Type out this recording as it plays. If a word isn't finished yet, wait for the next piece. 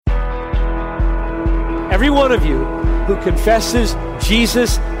every one of you who confesses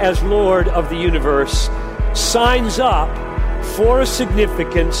Jesus as Lord of the universe signs up for a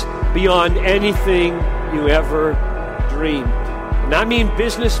significance beyond anything you ever dreamed. And I mean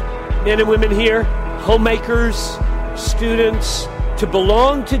business men and women here, homemakers, students. To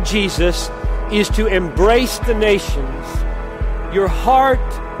belong to Jesus is to embrace the nations. Your heart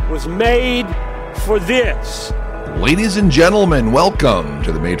was made for this. Ladies and gentlemen, welcome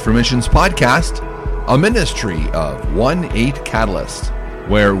to the Made for Missions podcast, a ministry of 1-8 Catalyst,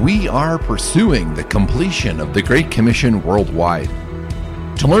 where we are pursuing the completion of the Great Commission worldwide.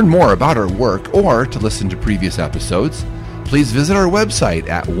 To learn more about our work or to listen to previous episodes, please visit our website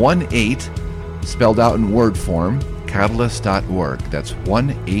at 1-8, spelled out in word form, catalyst.org. That's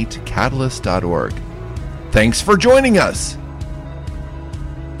 18catalyst.org. Thanks for joining us.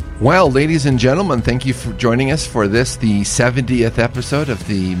 Well, ladies and gentlemen, thank you for joining us for this, the 70th episode of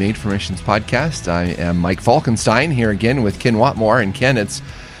the Made for Missions podcast. I am Mike Falkenstein here again with Ken Watmore. And Ken, it's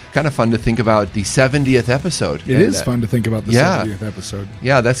kind of fun to think about the 70th episode. It is fun to think about the 70th episode.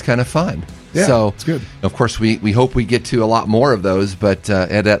 Yeah, that's kind of fun. Yeah, so, it's good. Of course, we hope we get to a lot more of those, but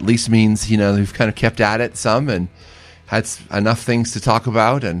it at least means, we've kind of kept at it some and had enough things to talk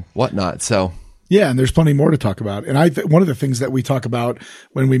about and whatnot. So, yeah, and there's plenty more to talk about. And one of the things that we talk about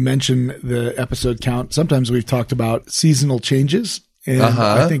when we mention the episode count, sometimes we've talked about seasonal changes. And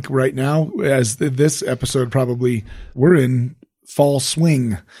I think right now, as this episode probably, we're in fall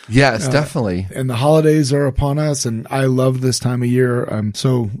swing. Yes, definitely. And the holidays are upon us, and I love this time of year. I'm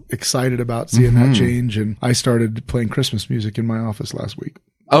so excited about seeing that change. And I started playing Christmas music in my office last week.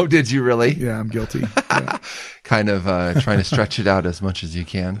 Oh, did you really? Yeah, I'm guilty. Yeah. Kind of trying to stretch it out as much as you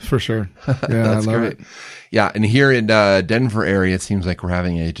can. For sure. Yeah, That's I love great. it. Yeah, and here in Denver area, it seems like we're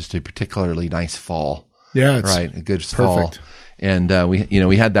having just a particularly nice fall. Yeah, it's right, a good perfect. fall. And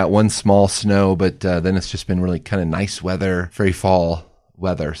we had that one small snow, but then it's just been really kind of nice weather, very fall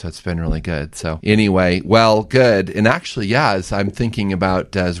weather. So it's been really good. So anyway, well, good. And actually, yeah, as I'm thinking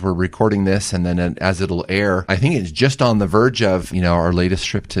about as we're recording this and then as it'll air, I think it's just on the verge of, our latest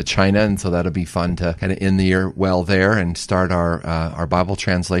trip to China. And so that'll be fun to kind of end the year well there and start our Bible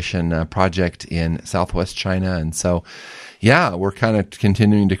translation project in Southwest China. And so, yeah, we're kind of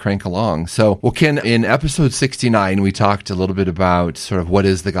continuing to crank along. So, well, Ken, in episode 69, we talked a little bit about sort of what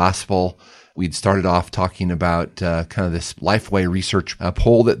is the gospel. We'd started off talking about kind of this Lifeway research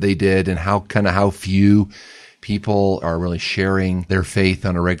poll that they did and how few people are really sharing their faith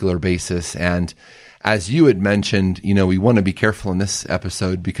on a regular basis. And as you had mentioned, we want to be careful in this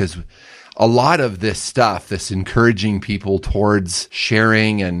episode because a lot of this stuff, this encouraging people towards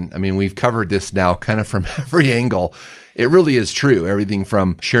sharing, and I mean, we've covered this now kind of from every angle. It really is true. Everything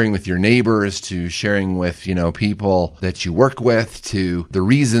from sharing with your neighbors to sharing with, people that you work with to the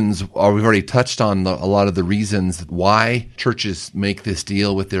reasons, or we've already touched on a lot of the reasons why churches make this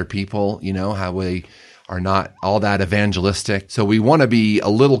deal with their people, how they are not all that evangelistic. So we want to be a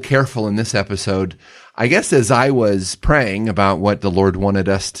little careful in this episode. I guess as I was praying about what the Lord wanted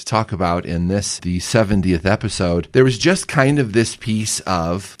us to talk about in the 70th episode, there was just kind of this piece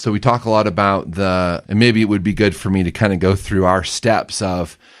of, so we talk a lot about and maybe it would be good for me to kind of go through our steps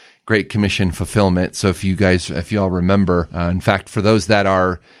of Great Commission fulfillment. So if you all remember, in fact, for those that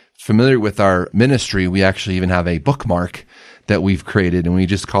are familiar with our ministry, we actually even have a bookmark that we've created, and we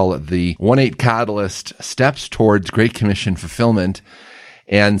just call it the 1-8 Catalyst Steps Towards Great Commission Fulfillment.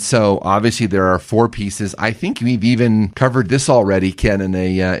 And so obviously there are 4 pieces. I think we've even covered this already, Ken, in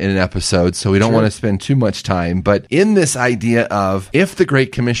an episode, so we don't want to spend too much time. But in this idea of if the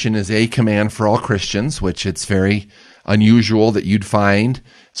Great Commission is a command for all Christians, which it's very unusual that you'd find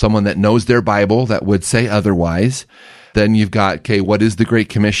someone that knows their Bible that would say otherwise, then you've got, okay, what is the Great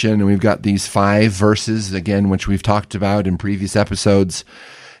Commission? And we've got these 5 verses, again, which we've talked about in previous episodes.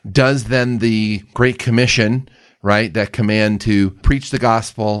 Does then the Great Commission, right, that command to preach the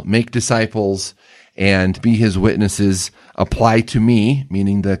gospel, make disciples, and be his witnesses apply to me,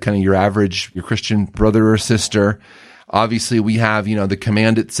 meaning the kind of your Christian brother or sister? Obviously, we have, the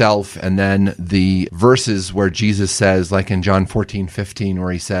command itself, and then the verses where Jesus says, like in John 14:15,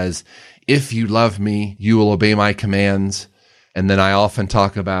 where he says, if you love me, you will obey my commands. And then I often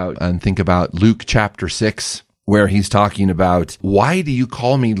talk about and think about Luke chapter 6, where he's talking about, why do you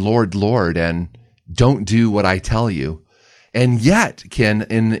call me Lord, Lord, and don't do what I tell you? And yet, Ken,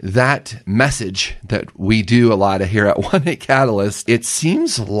 in that message that we do a lot of here at 1-8 Catalyst, it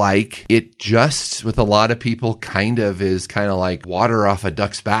seems like it just, with a lot of people, kind of like water off a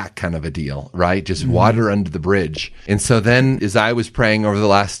duck's back kind of a deal, right? Just water under the bridge. And so then, as I was praying over the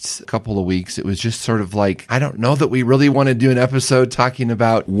last couple of weeks, it was just sort of like, I don't know that we really want to do an episode talking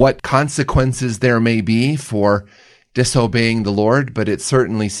about what consequences there may be for disobeying the Lord, but it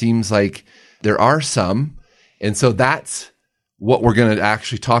certainly seems like there are some. And so that's what we're going to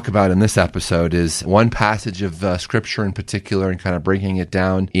actually talk about in this episode, is one passage of scripture in particular, and kind of breaking it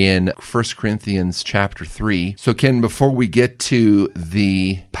down in 1 Corinthians chapter 3. So Ken, before we get to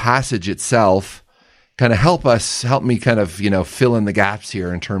the passage itself, kind of help me kind of, fill in the gaps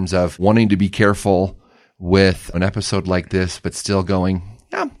here in terms of wanting to be careful with an episode like this, but still going,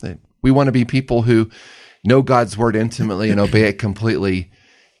 we want to be people who know God's word intimately and obey it completely.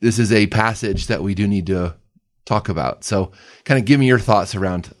 This is a passage that we do need to talk about. So kind of give me your thoughts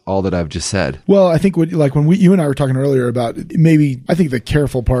around all that I've just said. Well, I think you and I were talking earlier about I think the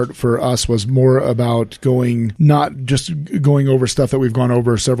careful part for us was more about not just going over stuff that we've gone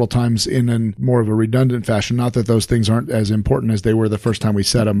over several times in more of a redundant fashion. Not that those things aren't as important as they were the first time we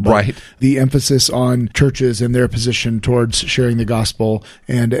said them, but right. The emphasis on churches and their position towards sharing the gospel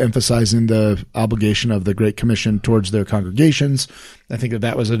and emphasizing the obligation of the Great Commission towards their congregations. I think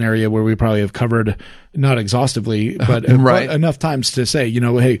that was an area where we probably have covered, not exhaustively, but, right. but enough times to say,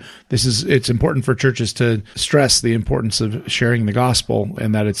 hey, it's important for churches to stress the importance of sharing the gospel,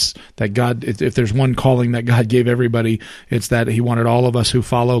 and that God, if there's one calling that God gave everybody, it's that He wanted all of us who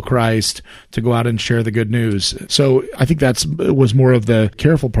follow Christ to go out and share the good news. So I think was more of the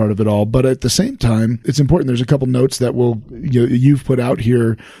careful part of it all. But at the same time, it's important. There's a couple notes that you've put out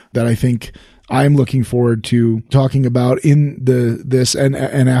here that I think I'm looking forward to talking about in this and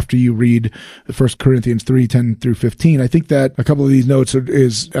after you read 1 Corinthians 3:10 through 15. I think that a couple of these notes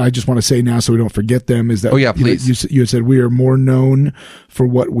I just want to say now so we don't forget them, is that please. You said we are more known for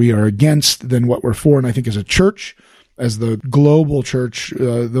what we are against than what we're for. And I think as a church, as the global church,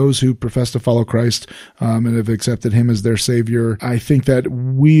 those who profess to follow Christ and have accepted Him as their Savior, I think that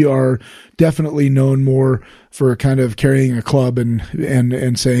we are definitely known more for kind of carrying a club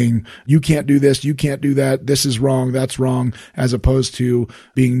and saying, you can't do this, you can't do that, this is wrong, that's wrong, as opposed to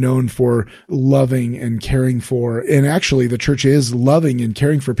being known for loving and caring for. And actually, the church is loving and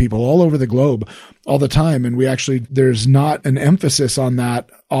caring for people all over the globe all the time. And there's not an emphasis on that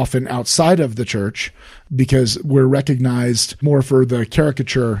often outside of the church, because we're recognized more for the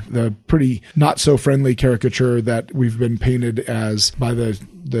caricature, the pretty not so friendly caricature that we've been painted as by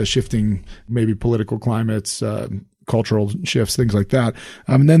the shifting, maybe political climates, cultural shifts, things like that.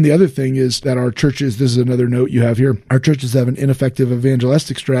 And then the other thing is that our churches, this is another note you have here, our churches have an ineffective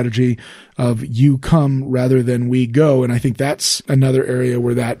evangelistic strategy of you come rather than we go. And I think that's another area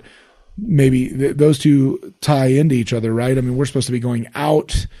where that maybe those two tie into each other, right? I mean, we're supposed to be going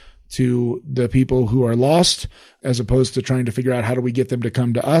out to the people who are lost, as opposed to trying to figure out how do we get them to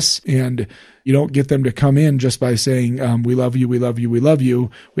come to us. And you don't get them to come in just by saying, we love you, we love you, we love you.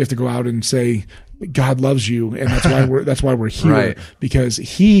 We have to go out and say, God loves you. And that's why we're here, right. Because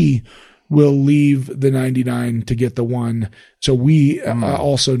He will leave the 99 to get the one. So we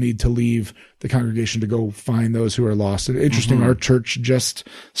also need to leave the congregation to go find those who are lost. And interesting, our church just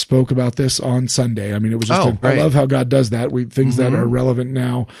spoke about this on Sunday. I mean, it was just I love how God does that. Things that are relevant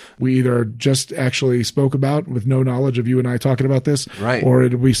now, we either just actually spoke about with no knowledge of you and I talking about this, right, or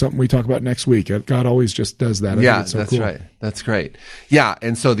it'll be something we talk about next week. God always just does that. That's cool. Right. That's great. Yeah.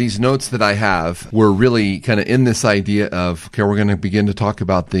 And so these notes that I have were really kind of in this idea of, okay, we're going to begin to talk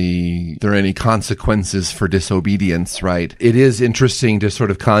about there are any consequences for disobedience, right? It is interesting to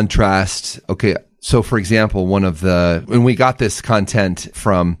sort of contrast. Okay, so for example, when we got this content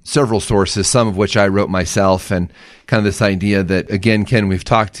from several sources, some of which I wrote myself, and kind of this idea that, again, Ken, we've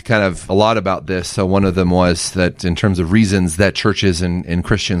talked kind of a lot about this. So one of them was that in terms of reasons that churches and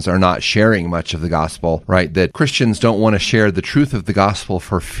Christians are not sharing much of the gospel, right? That Christians don't want to share the truth of the gospel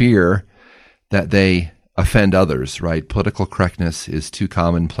for fear that they offend others, right? Political correctness is too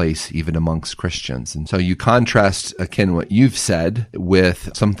commonplace even amongst Christians. And so you contrast, Ken, what you've said with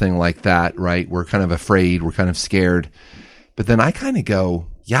something like that, right? We're kind of afraid, we're kind of scared. But then I kind of go,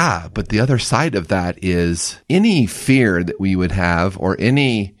 yeah, but the other side of that is any fear that we would have or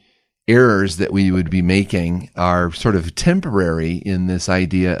any errors that we would be making are sort of temporary in this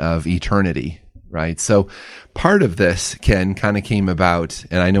idea of eternity, right? So part of this, Ken, kind of came about,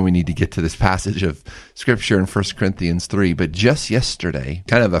 and I know we need to get to this passage of scripture in 1 Corinthians 3, but just yesterday,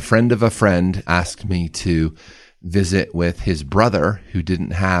 kind of a friend asked me to visit with his brother, who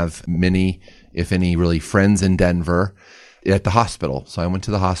didn't have many, if any, really friends in Denver. at the hospital. So I went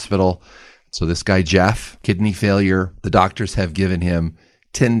to the hospital. So this guy, Jeff, kidney failure, the doctors have given him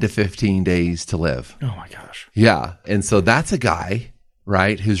 10 to 15 days to live. Oh my gosh. Yeah. And so that's a guy,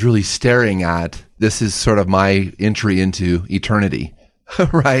 right, who's really staring at, this is sort of my entry into eternity,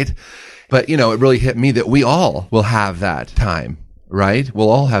 right? But, it really hit me that we all will have that time, right? We'll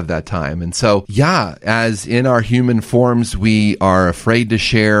all have that time. And so, yeah, as in our human forms, we are afraid to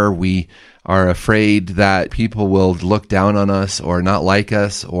share. We are afraid that people will look down on us or not like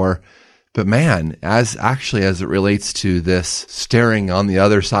us, but man, as it relates to this staring on the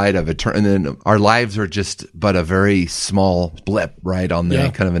other side of it, and then our lives are just but a very small blip, right, on the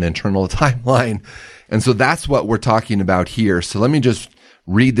kind of an internal timeline. And so that's what we're talking about here. So let me just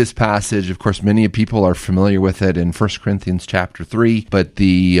read this passage. Of course, many people are familiar with it in 1 Corinthians chapter 3, but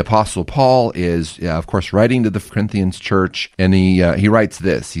the Apostle Paul is, of course, writing to the Corinthians church, and he writes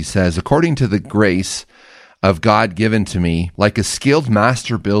this. He says, according to the grace of God given to me, like a skilled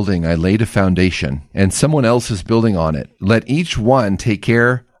master building, I laid a foundation, and someone else is building on it. Let each one take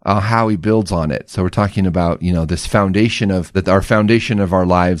care how he builds on it. So we're talking about, this foundation our foundation of our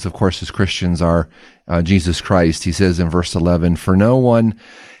lives, of course, as Christians are Jesus Christ. He says in verse 11, for no one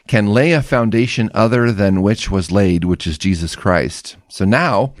can lay a foundation other than which was laid, which is Jesus Christ. So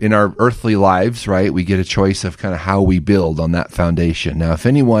now in our earthly lives, right, we get a choice of kind of how we build on that foundation. Now, if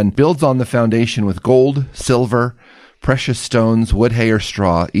anyone builds on the foundation with gold, silver, precious stones, wood, hay, or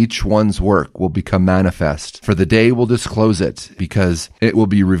straw, each one's work will become manifest. For the day will disclose it, because it will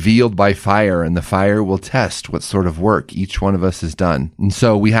be revealed by fire, and the fire will test what sort of work each one of us has done. And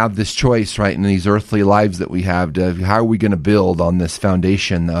so we have this choice, right, in these earthly lives that we have, how are we going to build on this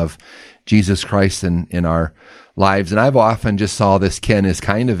foundation of Jesus Christ in our lives? And I've often just saw this, Ken, as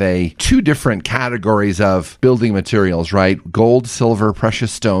kind of two different categories of building materials, right? Gold, silver,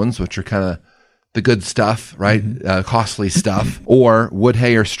 precious stones, which are kind of the good stuff, right? Costly stuff, or wood,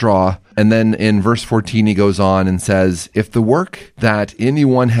 hay, or straw. And then in verse 14, he goes on and says, if the work that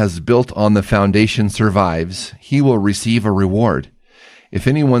anyone has built on the foundation survives, he will receive a reward. If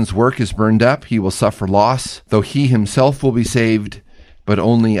anyone's work is burned up, he will suffer loss, though he himself will be saved, but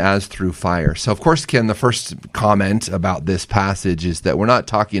only as through fire. So, of course, Ken, the first comment about this passage is that we're not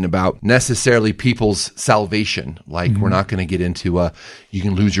talking about necessarily people's salvation. Like, we're not going to get into you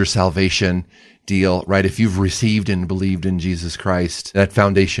can lose your salvation deal, right? If you've received and believed in Jesus Christ, that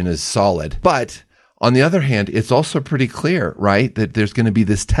foundation is solid. But on the other hand, it's also pretty clear, right, that there's going to be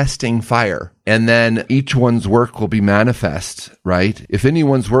this testing fire, and then each one's work will be manifest, right? If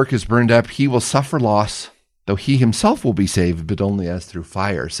anyone's work is burned up, he will suffer loss, though he himself will be saved, but only as through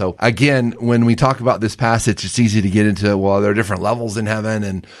fire. So again, when we talk about this passage, it's easy to get into, well, there are different levels in heaven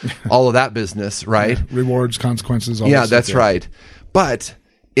and all of that business, right? Rewards, consequences, all yeah, that's right. But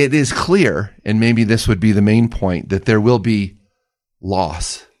it is clear, and maybe this would be the main point, that there will be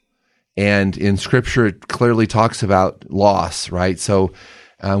loss. And in Scripture, it clearly talks about loss, right? So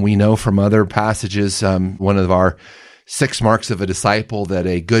we know from other passages, one of our 6 marks of a disciple, that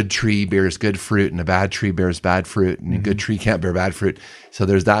a good tree bears good fruit and a bad tree bears bad fruit, and a good tree can't bear bad fruit. So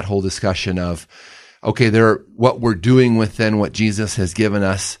there's that whole discussion of, okay, what we're doing with then what Jesus has given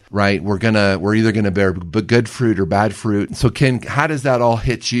us, right? We're either gonna bear good fruit or bad fruit. So Ken, how does that all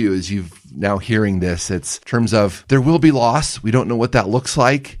hit you as you've now hearing this? It's in terms of there will be loss. We don't know what that looks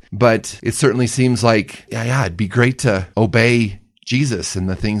like, but it certainly seems like, it'd be great to obey Jesus and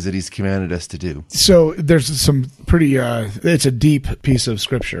the things that he's commanded us to do. So there's some pretty, it's a deep piece of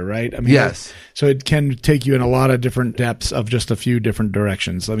scripture, right? I mean, yes. So it can take you in a lot of different depths of just a few different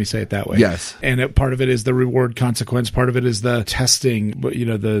directions. Let me say it that way. Yes. And part of it is the reward consequence. Part of it is the testing,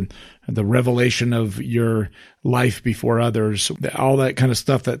 the revelation of your life before others, all that kind of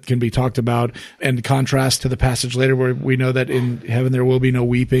stuff that can be talked about, and contrast to the passage later where we know that in heaven there will be no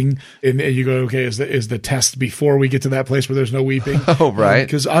weeping. And you go, okay, is the test before we get to that place where there's no weeping? Oh, right.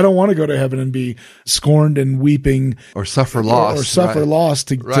 Because I don't want to go to heaven and be scorned and weeping. Or suffer loss. Or suffer loss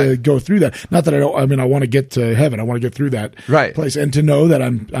to go through that. Not that I want to get to heaven. I want to get through that place. And to know that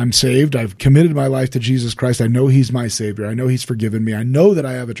I'm saved. I've committed my life to Jesus Christ. I know he's my Savior. I know he's forgiven me. I know that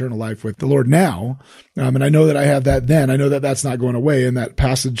I have eternal life with the Lord now. And I know that I have that then. I know that that's not going away. And that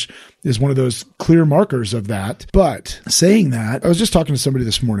passage is one of those clear markers of that. But saying that, I was just talking to somebody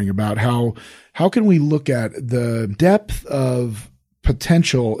this morning about how can we look at the depth of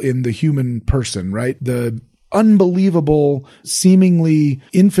potential in the human person, right? The unbelievable, seemingly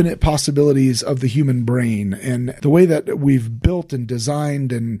infinite possibilities of the human brain, and the way that we've built and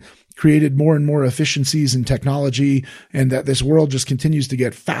designed and created more and more efficiencies in technology, and that this world just continues to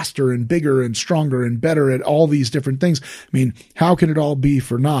get faster and bigger and stronger and better at all these different things. I mean, how can it all be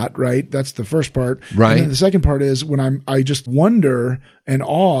for naught, right? That's the first part. Right. And then the second part is when I just wonder and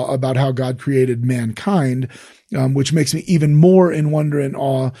awe about how God created mankind, which makes me even more in wonder and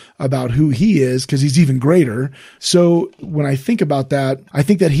awe about who he is, because he's even greater. So when I think about that, I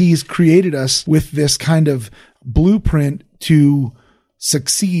think that he's created us with this kind of blueprint to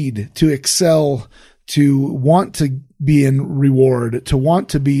succeed, to excel, to want to be in reward, to want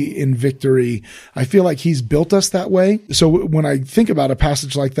to be in victory. I feel like he's built us that way. So when I think about a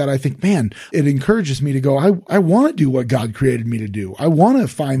passage like that, I think, man, it encourages me to go, I want to do what God created me to do. I want to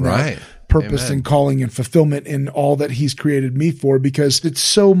find that purpose and calling and fulfillment in all that he's created me for, because it's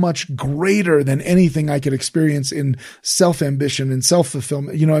so much greater than anything I could experience in self-ambition and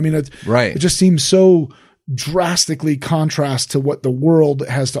self-fulfillment. You know, I mean, it just seems so drastically contrast to what the world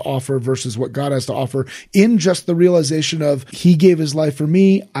has to offer versus what God has to offer, in just the realization of he gave his life for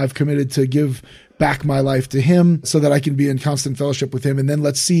me. I've committed to give back my life to him so that I can be in constant fellowship with him. And then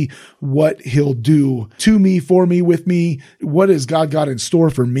let's see what he'll do to me, for me, with me. What has God got in store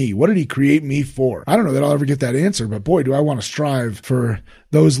for me? What did he create me for? I don't know that I'll ever get that answer, but boy, do I want to strive for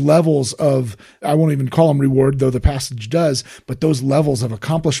those levels of, I won't even call them reward, though the passage does, but those levels of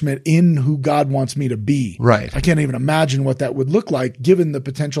accomplishment in who God wants me to be. Right. I can't even imagine what that would look like given the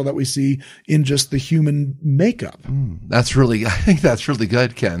potential that we see in just the human makeup. I think that's really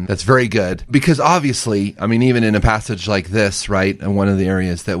good, Ken. That's very good. Because obviously, I mean, even in a passage like this, right, and one of the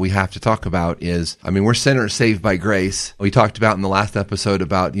areas that we have to talk about is, I mean, we're sinners saved by grace. We talked about in the last episode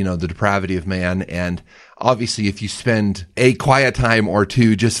about, you know, the depravity of man, and obviously, if you spend a quiet time or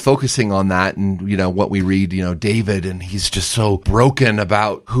two just focusing on that, and, you know, what we read, you know, David, and he's just so broken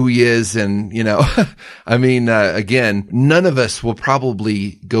about who he is. And, you know, I mean, again, none of us will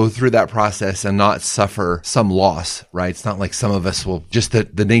probably go through that process and not suffer some loss, right? It's not like some of us will, just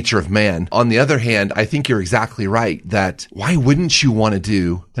the nature of man. On the other hand, I think you're exactly right that why wouldn't you want to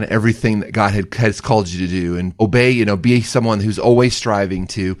do kind of everything that God has called you to do and obey, you know, be someone who's always striving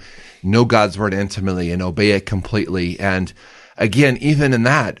to know God's word intimately and obey it completely. And again, even in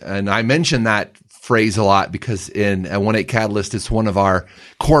that, and I mention that phrase a lot because in 1-8 Catalyst, it's one of our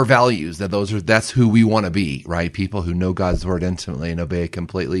core values that's who we want to be, right? People who know God's word intimately and obey it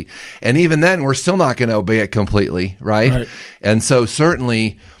completely. And even then, we're still not going to obey it completely, right? And so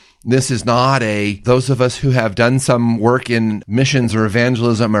certainly, this is not those of us who have done some work in missions or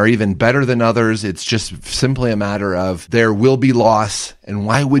evangelism are even better than others. It's just simply a matter of there will be loss. And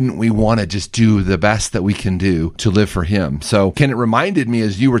why wouldn't we want to just do the best that we can do to live for him? So Ken, it reminded me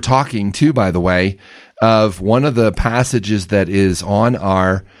as you were talking too, by the way, of one of the passages that is on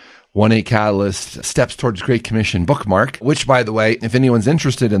our 1-8 Catalyst Steps Towards Great Commission bookmark, which, by the way, if anyone's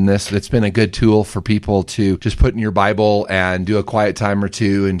interested in this, it's been a good tool for people to just put in your Bible and do a quiet time or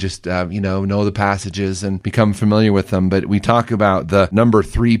two and just, know the passages and become familiar with them. But we talk about the number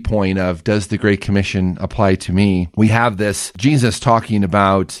 3 point of, does the Great Commission apply to me? We have this, Jesus talking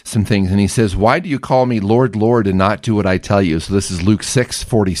about some things, and he says, why do you call me Lord, Lord, and not do what I tell you? So this is Luke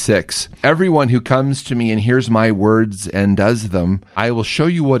 6:46. Everyone who comes to me and hears my words and does them, I will show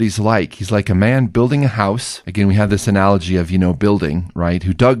you what he's like. He's like a man building a house. Again, we have this analogy of, building, right?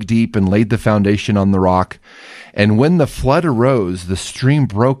 Who dug deep and laid the foundation on the rock. And when the flood arose, the stream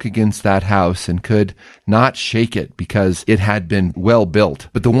broke against that house and could not shake it because it had been well built.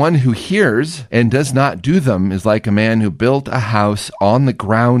 But the one who hears and does not do them is like a man who built a house on the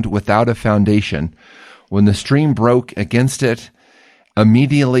ground without a foundation. When the stream broke against it,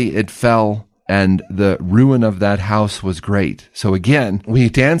 immediately it fell, and the ruin of that house was great. So again, we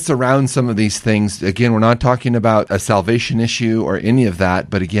dance around some of these things. Again, we're not talking about a salvation issue or any of that.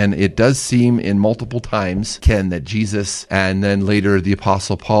 But again, it does seem in multiple times, Ken, that Jesus and then later the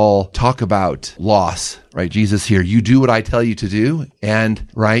Apostle Paul talk about loss, right? Jesus here, you do what I tell you to do. And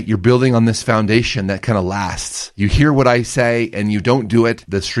right, you're building on this foundation that kind of lasts. You hear what I say and you don't do it.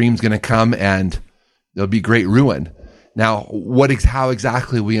 The stream's going to come and there'll be great ruin. Now, how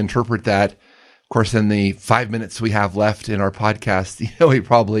exactly we interpret that? Of course, in the 5 minutes we have left in our podcast,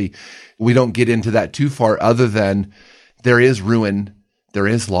 we don't get into that too far, other than there is ruin, there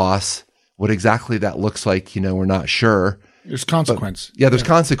is loss. What exactly that looks like, we're not sure. There's consequence. But, there's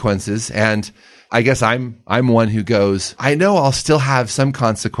consequences. And I guess I'm one who goes, I know I'll still have some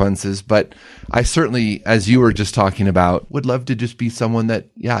consequences, but I certainly, as you were just talking about, would love to just be someone that,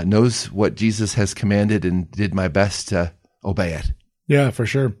 knows what Jesus has commanded and did my best to obey it. Yeah, for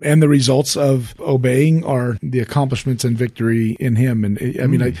sure. And the results of obeying are the accomplishments and victory in him. And I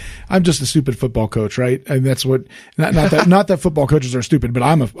mean, I'm just a stupid football coach, right? And that's what, not that football coaches are stupid, but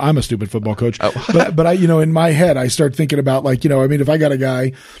I'm a stupid football coach. Oh. but I, in my head, I start thinking about like, I mean, if I got a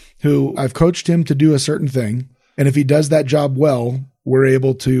guy who I've coached him to do a certain thing, and if he does that job well, we're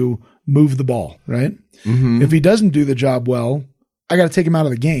able to move the ball, right? Mm-hmm. If he doesn't do the job well, I got to take him out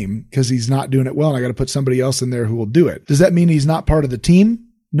of the game because he's not doing it well, and I got to put somebody else in there who will do it. Does that mean he's not part of the team?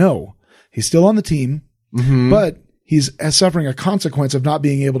 No. He's still on the team, but he's suffering a consequence of not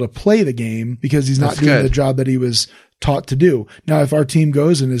being able to play the game because he's not doing the job that he was taught to do. Now, if our team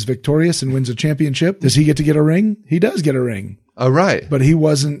goes and is victorious and wins a championship, does he get to get a ring? He does get a ring. Oh, right. But he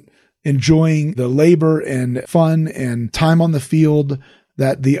wasn't enjoying the labor and fun and time on the field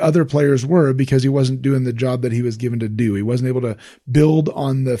that the other players were because he wasn't doing the job that he was given to do. He wasn't able to build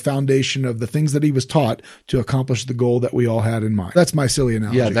on the foundation of the things that he was taught to accomplish the goal that we all had in mind. That's my silly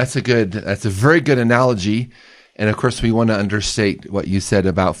analogy. Yeah, that's a very good analogy. And of course, we want to understate what you said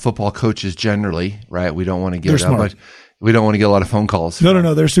about football coaches generally, right? We don't want to get we don't want to get a lot of phone calls.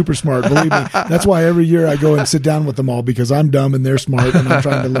 No. They're super smart. Believe me. That's why every year I go and sit down with them all because I'm dumb and they're smart and I'm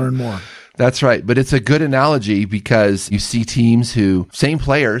trying to learn more. That's right. But it's a good analogy because you see teams who, same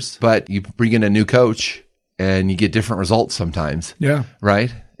players, but you bring in a new coach and you get different results sometimes. Yeah.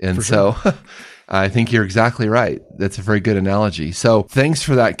 Right? And so I think you're exactly right. That's a very good analogy. So thanks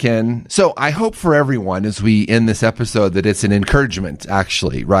for that, Ken. So I hope for everyone as we end this episode that it's an encouragement,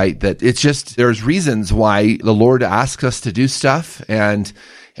 actually, right? That it's just, there's reasons why the Lord asks us to do stuff. And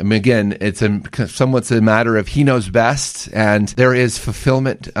again, it's somewhat a matter of He knows best, and there is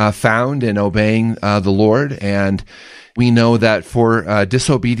fulfillment found in obeying the Lord. And we know that for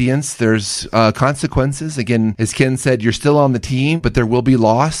disobedience, there's consequences. Again, as Ken said, you're still on the team, but there will be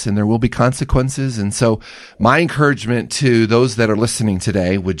loss and there will be consequences. And so my encouragement to those that are listening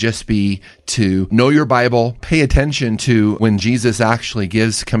today would just be to know your Bible, pay attention to when Jesus actually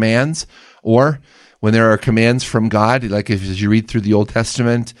gives commands, or when there are commands from God, like as you read through the Old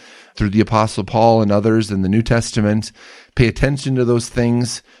Testament, through the Apostle Paul and others in the New Testament, pay attention to those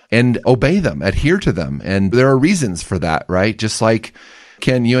things and obey them, adhere to them. And there are reasons for that, right? Just like,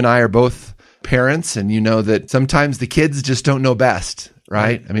 Ken, you and I are both parents, and you know that sometimes the kids just don't know best,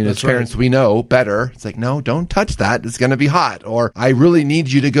 right? I mean, as parents, we know better. It's like, no, don't touch that. It's going to be hot. Or I really need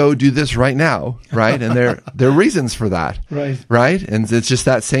you to go do this right now, right? And there are reasons for that, right? And it's just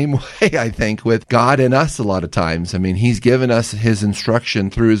that same way, I think, with God and us a lot of times. I mean, He's given us His instruction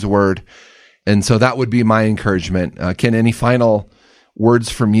through His Word. And so that would be my encouragement. Ken, any final words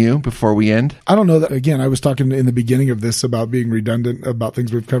from you before we end? I don't know that, again, I was talking in the beginning of this about being redundant about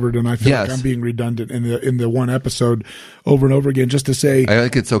things we've covered, and I feel like I'm being redundant in the one episode over and over again, just to say, I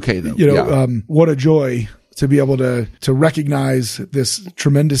think it's okay though. What a joy to be able to recognize this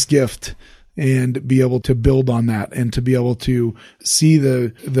tremendous gift and be able to build on that and to be able to see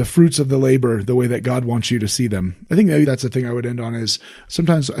the fruits of the labor the way that God wants you to see them. I think maybe that's the thing I would end on is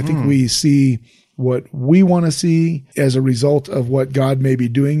sometimes I think we see what we want to see as a result of what God may be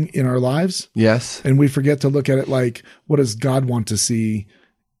doing in our lives. Yes. And we forget to look at it like, what does God want to see?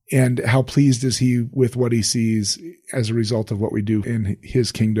 And how pleased is He with what He sees as a result of what we do in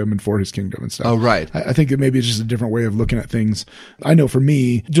His kingdom and for His kingdom and stuff. Oh, right. I think it maybe it's just a different way of looking at things. I know for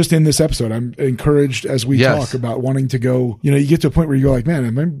me, just in this episode, I'm encouraged as we talk about wanting to go, you get to a point where you go like,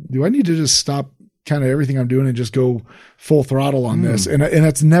 man, do I need to just stop kind of everything I'm doing and just go full throttle on this? And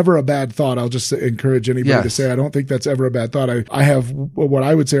that's never a bad thought. I'll just encourage anybody to say, I don't think that's ever a bad thought. I have what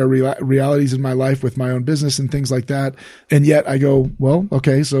I would say are realities in my life with my own business and things like that. And yet I go, well,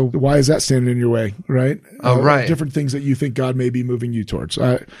 okay, so why is that standing in your way? Right. Right. Different things that you think God may be moving you towards.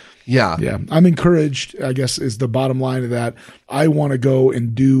 Yeah. I'm encouraged, I guess, is the bottom line of that. I want to go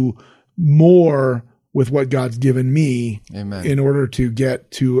and do more with what God's given me. Amen. In order to get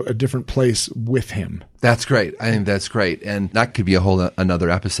to a different place with Him. That's great. I think that's great. And that could be a whole another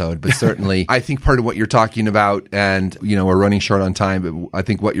episode, but certainly I think part of what you're talking about, and we're running short on time, but I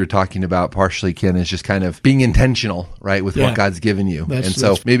think what you're talking about partially, Ken, is just kind of being intentional, right, with what God's given you.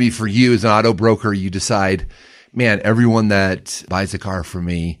 So maybe for you as an auto broker, you decide, man, everyone that buys a car from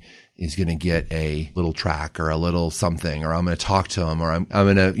me is going to get a little track or a little something, or I'm going to talk to them, or I'm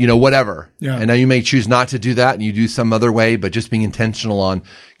going to, whatever. Yeah. And now you may choose not to do that and you do some other way, but just being intentional on,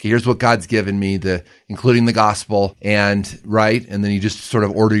 okay, here's what God's given me, including the gospel, and right. And then you just sort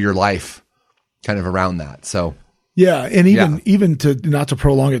of order your life kind of around that. So. Yeah. And even to, not to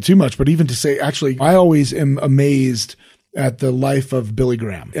prolong it too much, but even to say, actually, I always am amazed at the life of Billy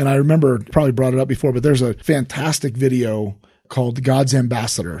Graham. And I remember, probably brought it up before, but there's a fantastic video called God's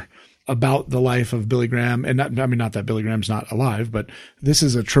Ambassador. about the life of Billy Graham. And not that Billy Graham's not alive, but this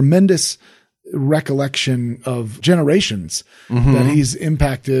is a tremendous recollection of generations that he's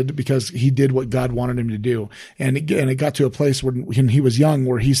impacted because he did what God wanted him to do. And it got to a place when he was young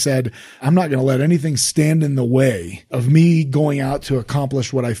where he said, I'm not going to let anything stand in the way of me going out to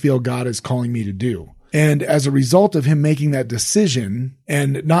accomplish what I feel God is calling me to do. And as a result of him making that decision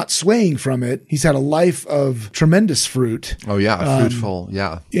and not swaying from it, he's had a life of tremendous fruit. Oh yeah, fruitful.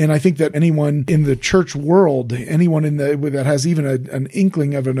 Yeah. And I think that anyone in the church world, anyone that has even an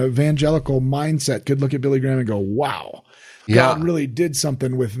inkling of an evangelical mindset could look at Billy Graham and go, wow. God really did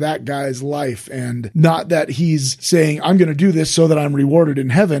something with that guy's life, and not that he's saying, I'm going to do this so that I'm rewarded in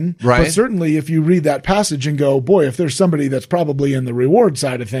heaven. Right. But certainly if you read that passage and go, boy, if there's somebody that's probably in the reward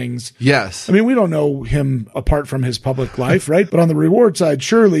side of things. Yes. I mean, we don't know him apart from his public life, right? But on the reward side,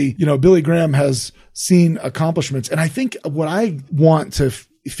 surely, Billy Graham has seen accomplishments. And I think what I want to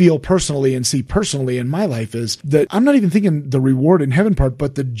feel personally and see personally in my life is that I'm not even thinking the reward in heaven part,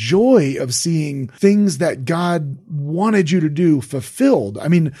 but the joy of seeing things that God wanted you to do fulfilled. I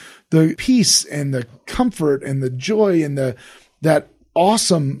mean, the peace and the comfort and the joy and that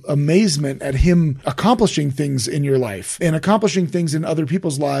awesome amazement at him accomplishing things in your life and accomplishing things in other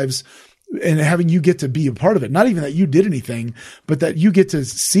people's lives, and having you get to be a part of it. Not even that you did anything, but that you get to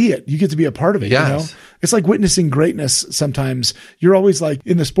see it. You get to be a part of it. Yes. It's like witnessing greatness. Sometimes you're always like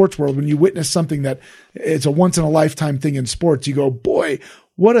in the sports world, when you witness something that it's a once in a lifetime thing in sports, you go, boy,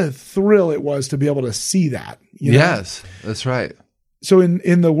 what a thrill it was to be able to see that. Yes, that's right. So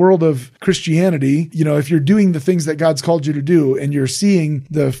in the world of Christianity, if you're doing the things that God's called you to do and you're seeing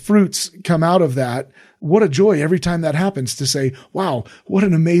the fruits come out of that, what a joy every time that happens to say, wow, what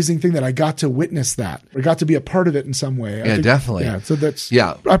an amazing thing that I got to witness that or got to be a part of it in some way. Definitely. Yeah. So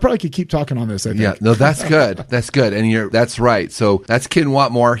I probably could keep talking on this, I think. Yeah, no, that's good. That's good. And that's right. So that's Ken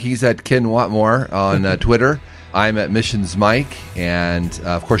Watmore. He's at Ken Watmore on Twitter. I'm at Missions Mike, and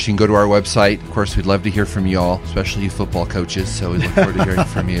of course you can go to our website. Of course, we'd love to hear from you all, especially you football coaches, so we look forward to hearing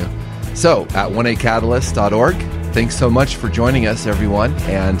from you. So at 1acatalyst.org, thanks so much for joining us, everyone,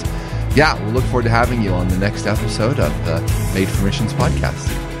 and we'll look forward to having you on the next episode of the Made for Missions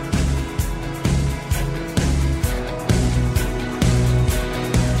podcast.